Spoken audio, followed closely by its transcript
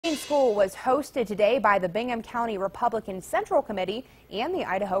Training school was hosted today by the Bingham County Republican Central Committee and the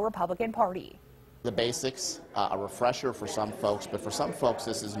Idaho Republican Party. The basics, a refresher for some folks, but for some folks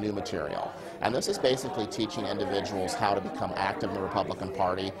this is new material. And this is basically teaching individuals how to become active in the Republican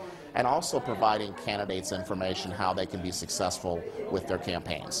Party and also providing candidates information how they can be successful with their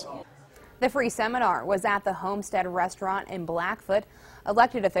campaigns. The free seminar was at the Homestead Restaurant in Blackfoot.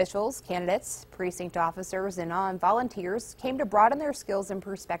 Elected officials, candidates, precinct officers, and volunteers came to broaden their skills and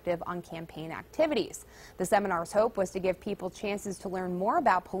perspective on campaign activities. The seminar's hope was to give people chances to learn more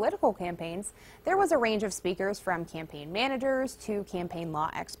about political campaigns. There was a range of speakers from campaign managers to campaign law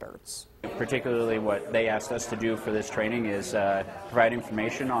experts. Particularly what they asked us to do for this training is provide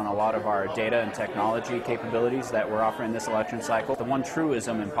information on a lot of our data and technology capabilities that we're offering this election cycle. The one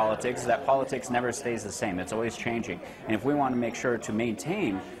truism in politics is that politics never stays the same. It's always changing. And if we want to make sure to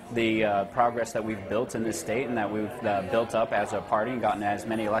maintain the progress that we've built in this state and that we've built up as a party and gotten as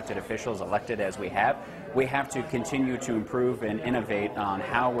many elected officials elected as we have to continue to improve and innovate on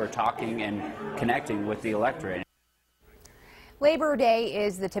how we're talking and connecting with the electorate. Labor Day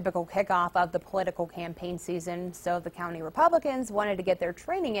is the typical kickoff of the political campaign season, so the county Republicans wanted to get their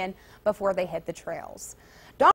training in before they hit the trails.